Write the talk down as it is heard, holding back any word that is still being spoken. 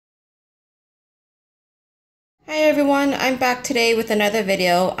Hi everyone, I'm back today with another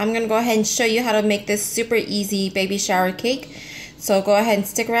video. I'm going to go ahead and show you how to make this super easy baby shower cake. So go ahead and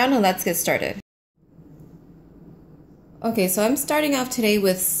stick around and let's get started. Okay, so I'm starting off today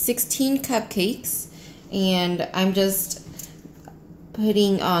with 16 cupcakes and I'm just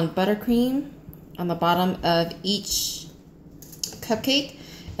putting on buttercream on the bottom of each cupcake.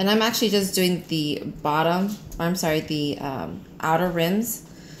 And I'm actually just doing the outer rims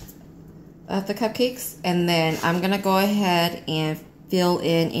of the cupcakes, and then I'm gonna go ahead and fill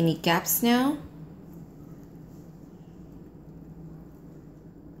in any gaps now.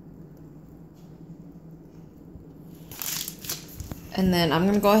 And then I'm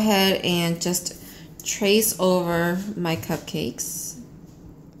gonna go ahead and just trace over my cupcakes,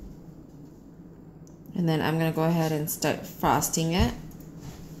 and then I'm gonna go ahead and start frosting it.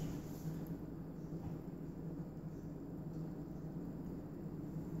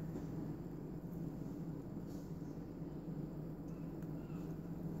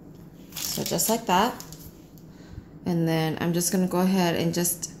 So just like that. And then I'm just going to go ahead and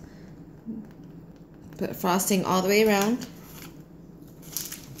just put frosting all the way around.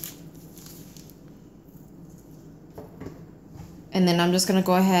 And then I'm just going to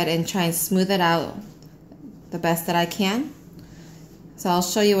go ahead and try and smooth it out the best that I can. So I'll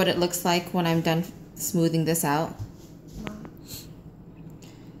show you what it looks like when I'm done smoothing this out.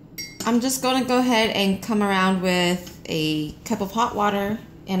 I'm just going to go ahead and come around with a cup of hot water.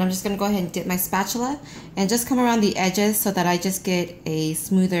 And I'm just going to go ahead and dip my spatula and just come around the edges so that I just get a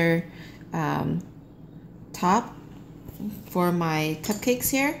smoother top for my cupcakes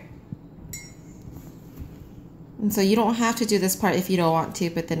here. And so you don't have to do this part if you don't want to,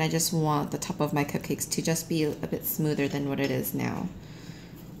 but then I just want the top of my cupcakes to just be a bit smoother than what it is now.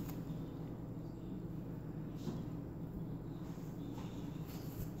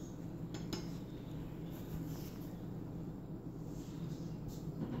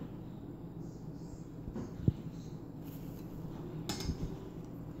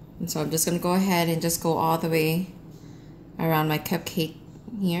 And so I'm just going to go ahead and just go all the way around my cupcake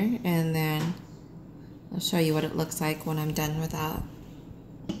here, and then I'll show you what it looks like when I'm done with that.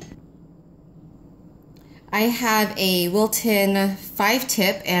 I have a Wilton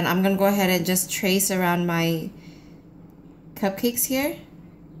 5-tip, and I'm going to go ahead and just trace around my cupcakes here.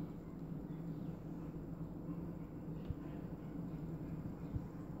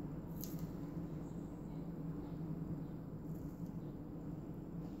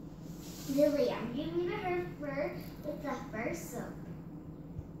 Lily, I'm giving her fur with the first soap.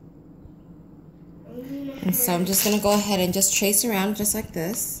 And so I'm just going to go ahead and just trace around just like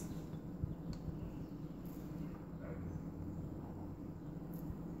this.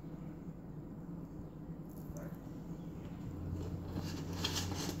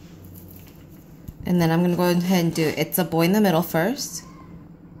 And then I'm going to go ahead and do It's a Boy in the Middle first.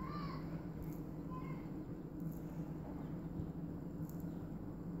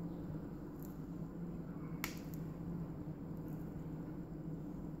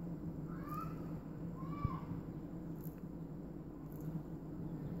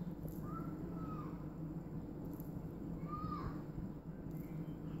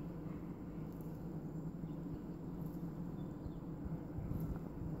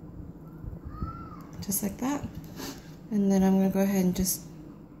 Just like that. And then I'm going to go ahead and just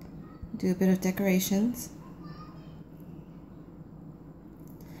do a bit of decorations.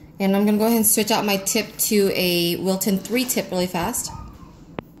 And I'm going to go ahead and switch out my tip to a Wilton 3-tip really fast.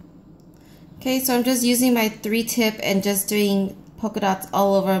 Okay, so I'm just using my 3-tip and just doing polka dots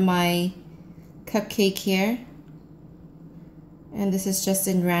all over my cupcake here. And this is just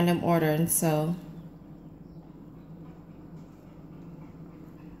in random order, and so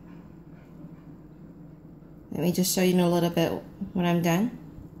let me just show you in a little bit when I'm done.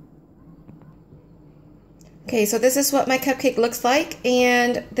 Okay, so this is what my cupcake looks like,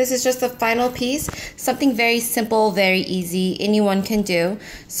 and this is just the final piece. Something very simple, very easy, anyone can do.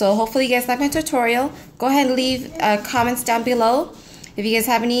 So hopefully you guys like my tutorial. Go ahead and leave comments down below if you guys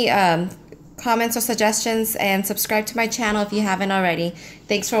have any comments or suggestions, and subscribe to my channel if you haven't already.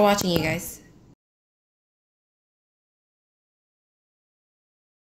 Thanks for watching, you guys.